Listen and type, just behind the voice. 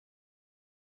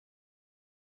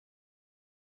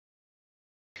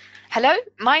Hello,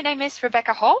 my name is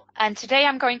Rebecka Hall, and today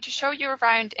I'm going to show you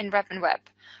around in RevMan Web,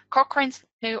 Cochrane's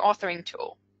new authoring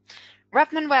tool.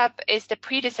 RevMan Web is the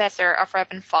predecessor of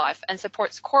RevMan 5 and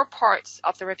supports core parts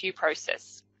of the review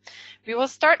process. We will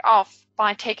start off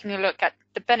by taking a look at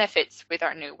the benefits with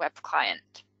our new web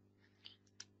client.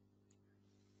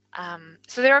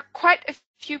 So there are quite a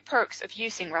few perks of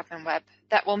using RevMan Web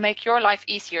that will make your life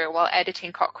easier while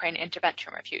editing Cochrane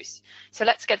intervention reviews. So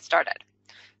let's get started.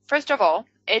 First of all,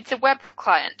 it's a web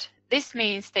client. This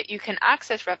means that you can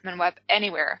access RevMan Web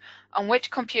anywhere on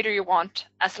which computer you want,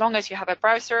 as long as you have a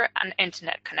browser and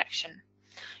internet connection.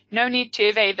 No need to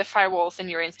evade the firewalls in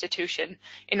your institution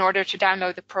in order to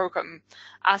download the program,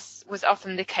 as was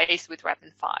often the case with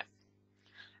RevMan 5.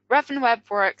 RevMan Web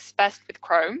works best with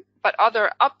Chrome, but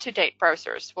other up-to-date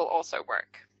browsers will also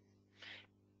work.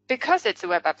 Because it's a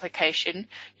web application,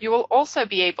 you will also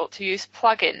be able to use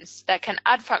plugins that can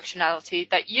add functionality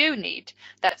that you need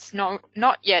that's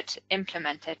not yet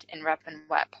implemented in RevMan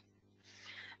Web.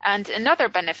 And another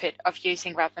benefit of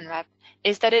using RevMan Web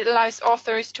is that it allows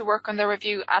authors to work on the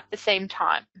review at the same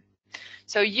time.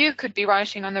 So you could be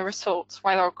writing on the results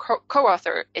while our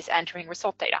co-author is entering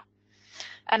result data.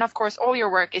 And of course, all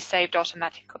your work is saved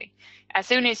automatically. As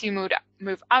soon as you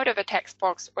move out of a text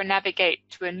box or navigate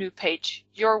to a new page,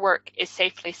 your work is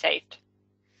safely saved.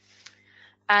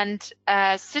 And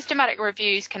systematic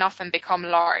reviews can often become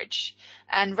large,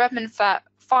 and RevMan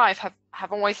 5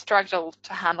 have always struggled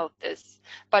to handle this.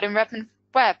 But in RevMan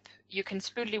Web, you can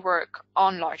smoothly work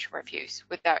on large reviews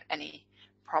without any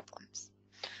problems.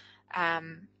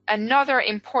 Another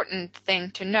important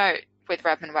thing to note with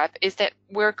RevMan Web is that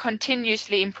we're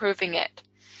continuously improving it.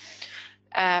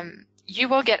 You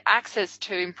will get access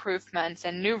to improvements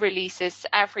and new releases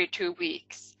every 2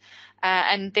 weeks,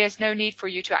 and there's no need for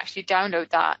you to actually download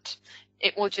that.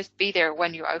 It will just be there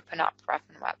when you open up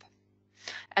RevMan Web.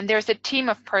 And there's a team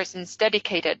of persons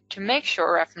dedicated to make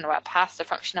sure RevMan Web has the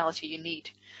functionality you need.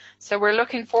 So we're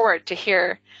looking forward to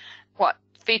hear what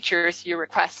features you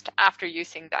request after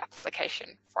using the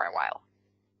application for a while.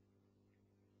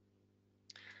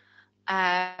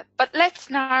 But let's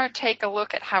now take a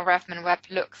look at how RevMan Web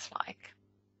looks like.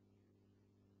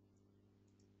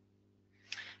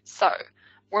 So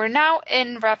we're now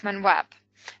in RevMan Web.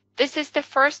 This is the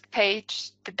first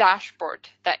page, the dashboard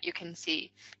that you can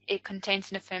see. It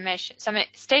contains information, some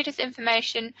status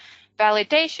information,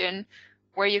 validation,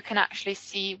 where you can actually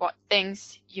see what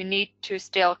things you need to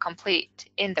still complete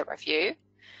in the review,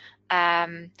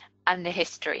 and the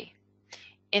history.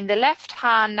 In the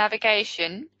left-hand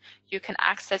navigation, you can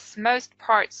access most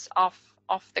parts of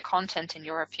the content in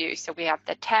your review. So we have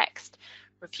the text,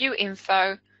 review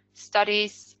info,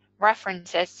 studies,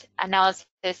 references,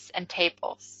 analysis, and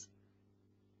tables.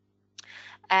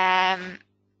 In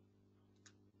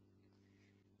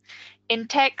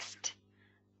text,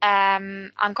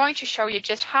 I'm going to show you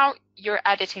just how you're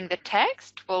editing the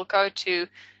text. We'll go to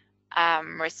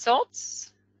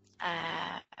results,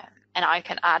 and I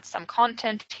can add some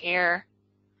content here.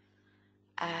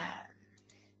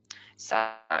 So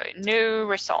new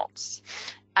results.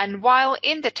 And while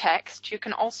in the text, you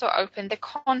can also open the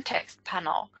context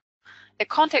panel. The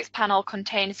context panel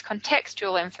contains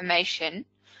contextual information.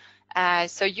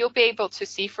 So you'll be able to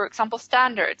see, for example,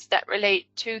 standards that relate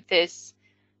to this,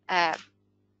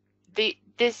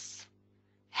 this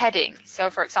heading. So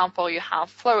for example, you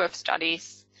have flow of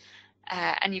studies,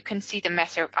 and you can see the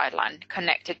meta guideline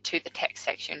connected to the text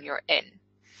section you're in.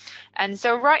 And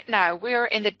so right now we're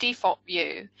in the default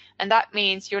view, and that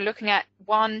means you're looking at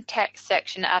one text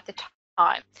section at a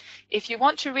time. If you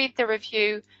want to read the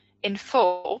review in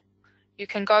full, you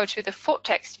can go to the full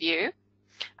text view,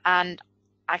 and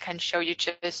I can show you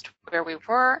just where we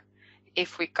were.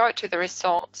 If we go to the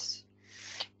results,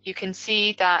 you can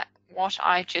see that what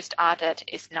I just added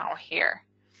is now here.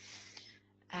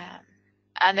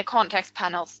 And the context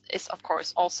panel is of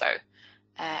course also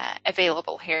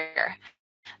available here.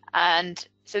 And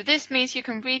so this means you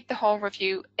can read the whole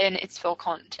review in its full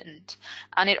content.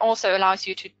 And it also allows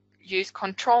you to use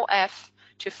Control F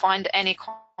to find any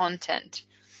content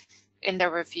in the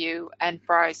review and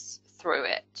browse through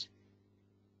it.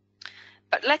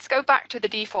 But let's go back to the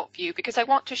default view because I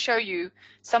want to show you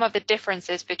some of the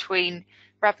differences between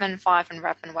RevMan 5 and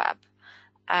RevMan Web.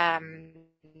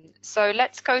 So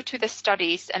let's go to the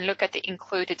studies and look at the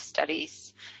included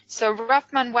studies. So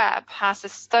RevMan Web has a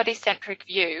study-centric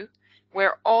view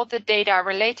where all the data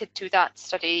related to that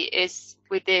study is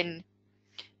within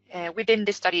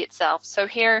the study itself. So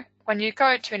here, when you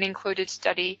go to an included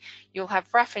study, you'll have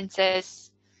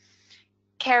references,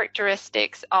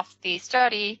 characteristics of the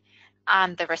study,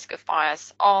 and the risk of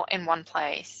bias all in one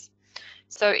place.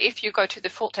 So if you go to the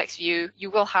full text view,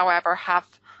 you will, however, have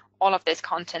all of this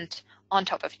content on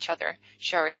top of each other,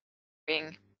 showing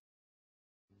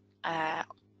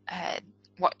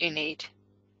what you need.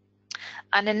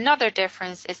 And another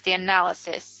difference is the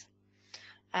analysis.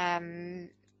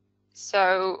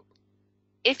 So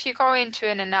if you go into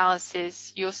an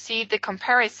analysis, you'll see the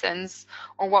comparisons,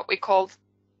 or what we call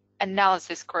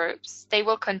analysis groups. They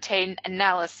will contain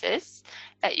analysis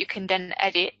that you can then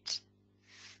edit.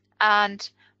 And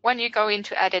when you go in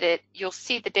to edit it, you'll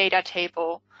see the data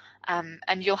table,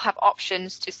 and you'll have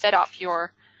options to set up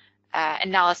your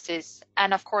analysis.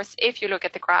 And of course, if you look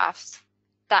at the graphs,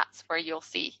 that's where you'll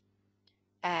see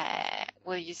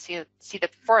see the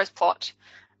forest plot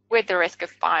with the risk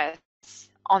of bias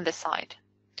on the side,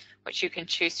 which you can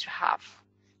choose to have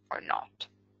or not.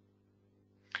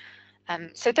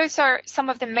 So those are some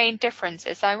of the main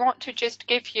differences. I want to just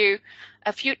give you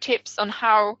a few tips on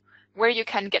where you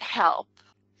can get help.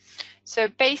 So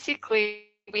basically,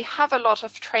 we have a lot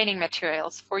of training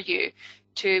materials for you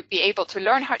to be able to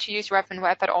learn how to use RevMan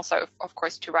Web, but also, of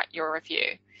course, to write your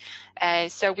review.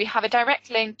 So we have a direct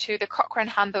link to the Cochrane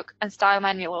Handbook and Style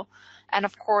Manual. And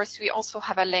of course, we also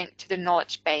have a link to the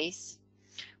knowledge base,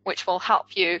 which will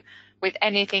help you with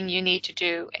anything you need to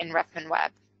do in RevMan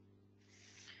Web.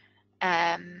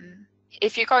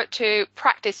 If you go to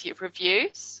practice your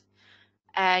reviews,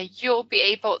 you'll be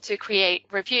able to create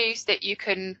reviews that you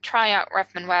can try out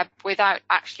RevMan Web without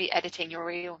actually editing your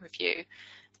real review.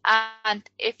 And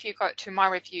if you go to My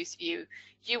Reviews view,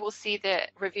 you will see the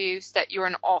reviews that you're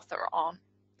an author on.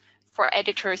 For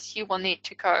editors, you will need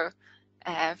to go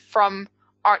from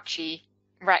Archie,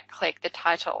 right-click the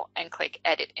title, and click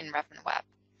Edit in RevMan Web.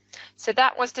 So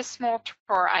that was the small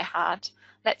tour I had.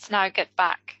 Let's now get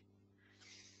back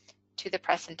to the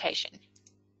presentation.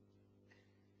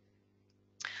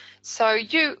 So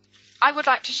I would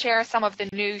like to share some of the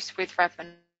news with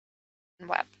RevMan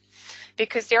Web,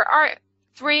 because there are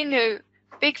 3 new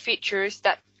big features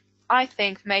that I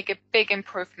think make a big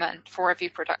improvement for review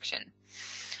production.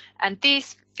 And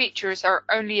these features are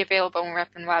only available in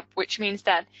RevMan Web, which means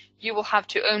that you will have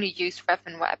to only use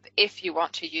RevMan Web if you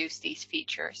want to use these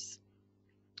features.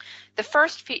 The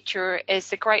first feature is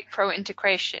the Grade Pro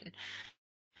integration,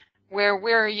 where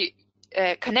we're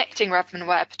connecting RevMan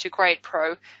Web to Grade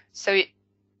Pro, so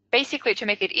basically to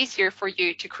make it easier for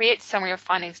you to create summary of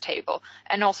findings table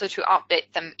and also to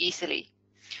update them easily.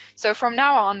 So from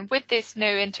now on, with this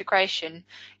new integration,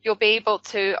 you'll be able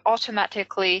to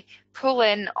automatically pull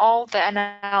in all the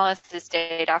analysis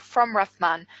data from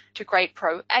RevMan to Grade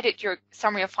Pro, edit your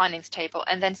summary of findings table,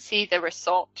 and then see the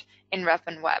result in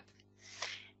RevMan Web.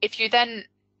 If you then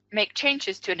make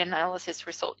changes to an analysis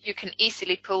result, you can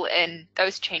easily pull in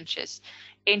those changes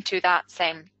into that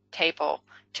same table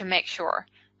to make sure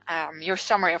your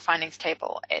summary of findings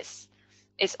table is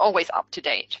always up to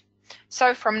date.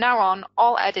 So from now on,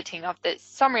 all editing of the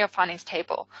summary of findings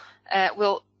table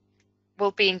will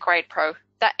be in Grade Pro.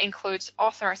 That includes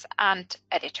authors and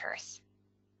editors.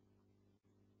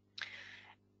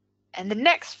 And the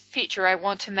next feature I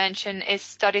want to mention is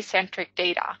study-centric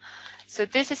data. So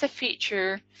this is a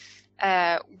feature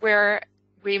where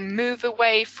we move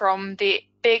away from the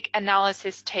big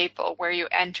analysis table where you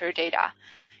enter data.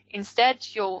 Instead,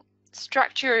 you'll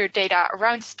structure your data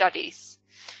around studies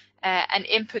and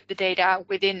input the data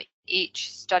within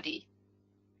each study.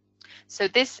 So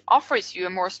this offers you a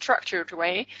more structured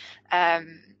way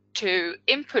to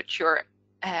input your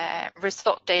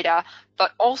result data,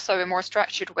 but also a more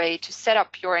structured way to set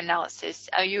up your analysis,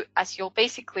 as you'll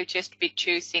basically just be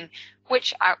choosing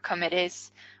which outcome it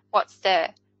is, what's the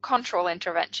control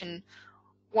intervention,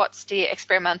 what's the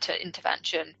experimental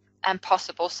intervention, and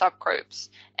possible subgroups.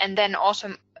 And then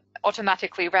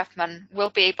automatically RevMan will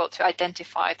be able to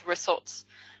identify the results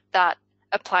that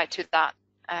apply to that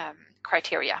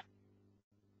criteria.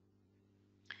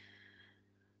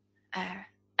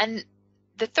 And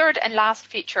the third and last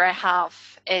feature I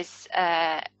have is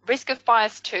risk of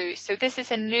bias 2. So this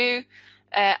is a new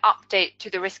update to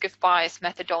the risk of bias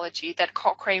methodology that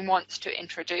Cochrane wants to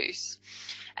introduce.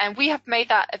 And we have made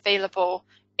that available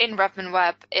in RevMan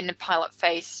Web in the pilot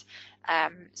phase.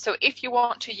 So if you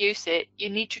want to use it, you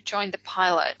need to join the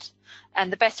pilot.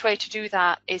 And the best way to do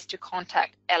that is to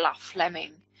contact Ella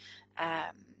Fleming.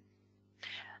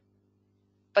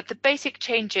 But the basic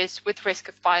changes with risk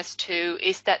of bias 2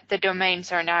 is that the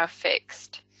domains are now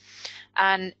fixed.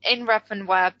 And in RevMan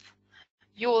Web,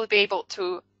 you will be able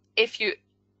to, if you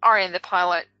are in the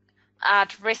pilot,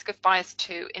 add risk of bias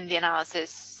 2 in the analysis.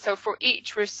 So for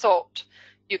each result,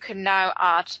 you can now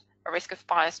add a risk of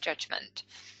bias judgment,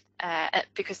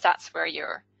 because that's where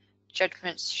your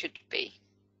judgments should be.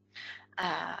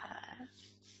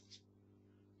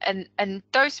 And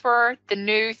those were the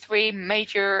new 3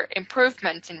 major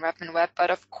improvements in RevMan Web,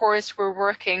 but of course we're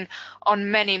working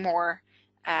on many more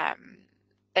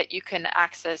that you can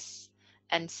access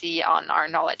and see on our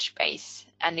knowledge base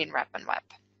and in RevMan Web.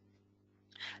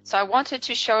 So I wanted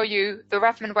to show you the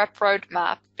RevMan Web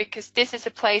roadmap, because this is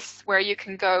a place where you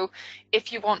can go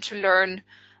if you want to learn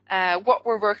what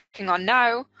we're working on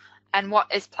now and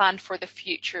what is planned for the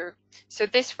future. So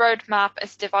this roadmap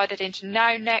is divided into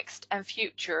now, next, and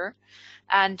future.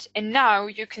 And in now,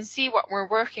 you can see what we're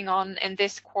working on in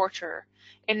this quarter.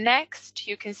 In next,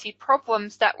 you can see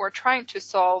problems that we're trying to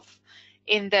solve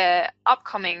in the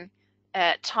upcoming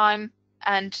time.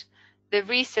 And the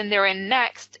reason they're in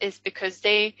next is because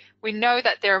we know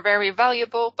that they're very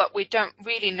valuable, but we don't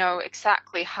really know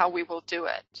exactly how we will do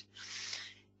it.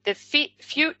 The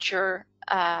future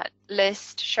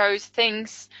list shows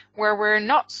things where we're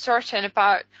not certain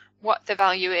about what the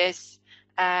value is,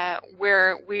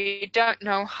 where we don't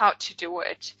know how to do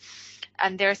it,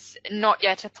 and there's not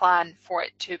yet a plan for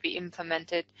it to be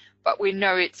implemented, but we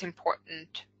know it's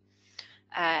important.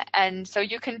 And so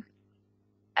you can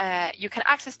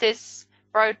access this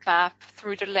roadmap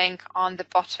through the link on the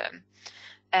bottom.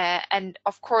 And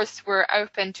of course, we're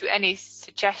open to any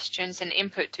suggestions and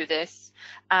input to this,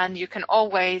 and you can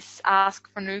always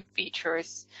ask for new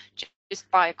features just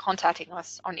by contacting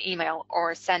us on email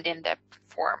or send in the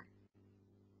form.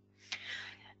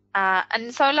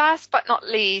 And so last but not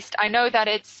least, I know that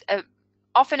it's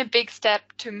often a big step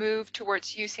to move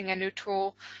towards using a new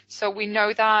tool, so we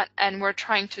know that, and we're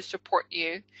trying to support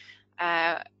you.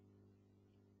 On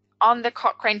the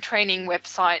Cochrane training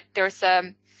website, there's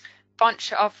a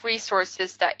bunch of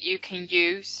resources that you can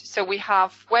use. So we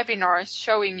have webinars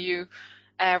showing you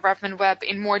RevMan Web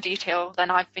in more detail than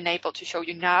I've been able to show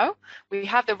you now. We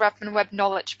have the RevMan Web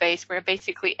knowledge base, where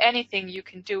basically anything you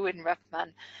can do in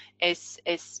RevMan is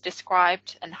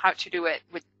described, and how to do it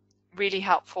with really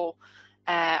helpful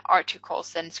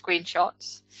articles and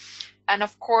screenshots. And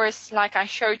of course, like I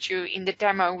showed you in the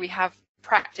demo, we have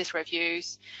practice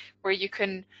reviews where you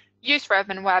can use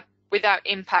RevMan Web without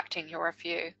impacting your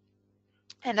review.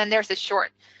 And then there's a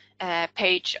short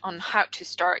page on how to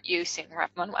start using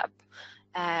RevMan Web.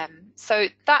 So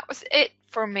that was it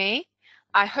for me.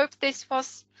 I hope this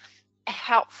was a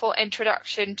helpful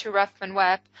introduction to RevMan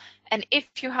Web. And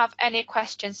if you have any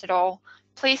questions at all,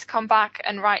 please come back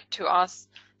and write to us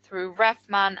through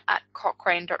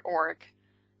revman@cochrane.org.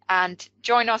 And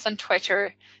join us on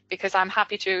Twitter, because I'm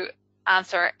happy to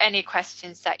answer any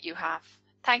questions that you have.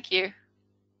 Thank you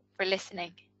for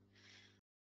listening.